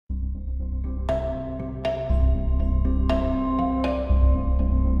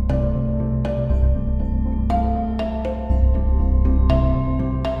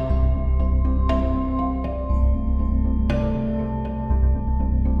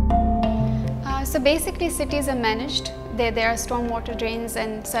So basically cities are managed. There are stormwater drains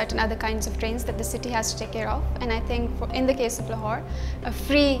and certain other kinds of drains that the city has to take care of, and I think in the case of Lahore,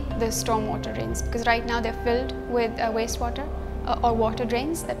 free the stormwater drains, because right now they're filled with wastewater or water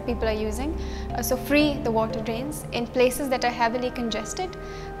drains that people are using. So free the water drains. In places that are heavily congested,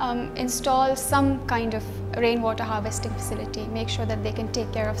 install some kind of rainwater harvesting facility. Make sure that they can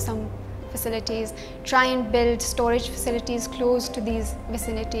take care of some facilities. Try and build storage facilities close to these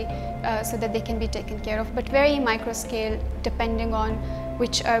vicinity so that they can be taken care of, but very micro scale depending on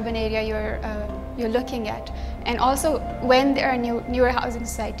which urban area you're looking at. And also when there are newer housing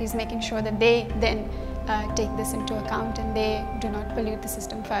societies, making sure that they then take this into account and they do not pollute the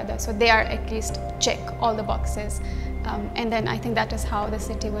system further. So they are at least check all the boxes, and then I think that is how the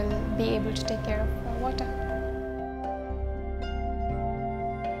city will be able to take care of water.